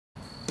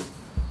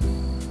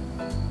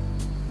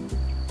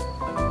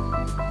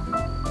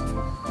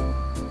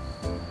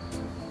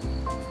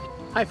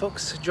Hi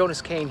folks,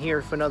 Jonas Cain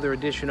here for another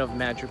edition of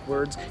Magic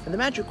Words, and the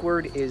magic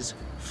word is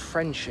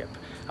friendship.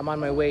 I'm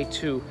on my way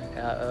to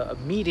a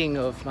meeting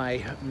of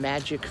my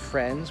magic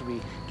friends.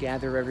 We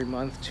gather every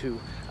month to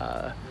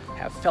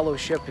have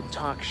fellowship and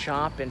talk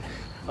shop and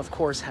of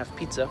course have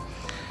pizza.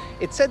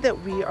 It's said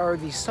that we are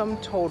the sum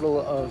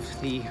total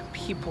of the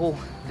people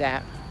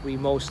that we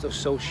most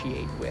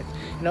associate with.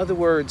 In other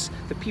words,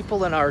 the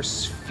people in our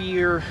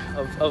sphere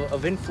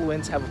of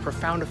influence have a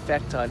profound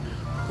effect on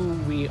who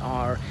we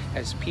are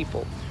as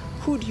people.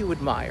 Who do you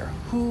admire?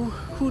 Who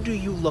do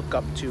you look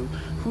up to?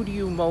 Who do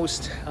you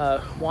most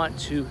want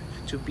to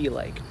be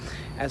like?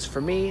 As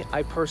for me,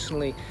 I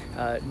personally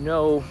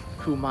know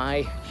who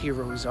my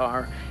heroes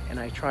are, and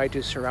I try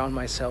to surround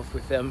myself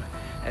with them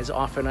as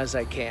often as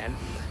I can.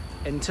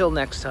 Until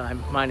next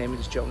time, my name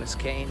is Jonas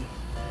Cain.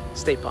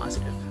 Stay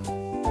positive.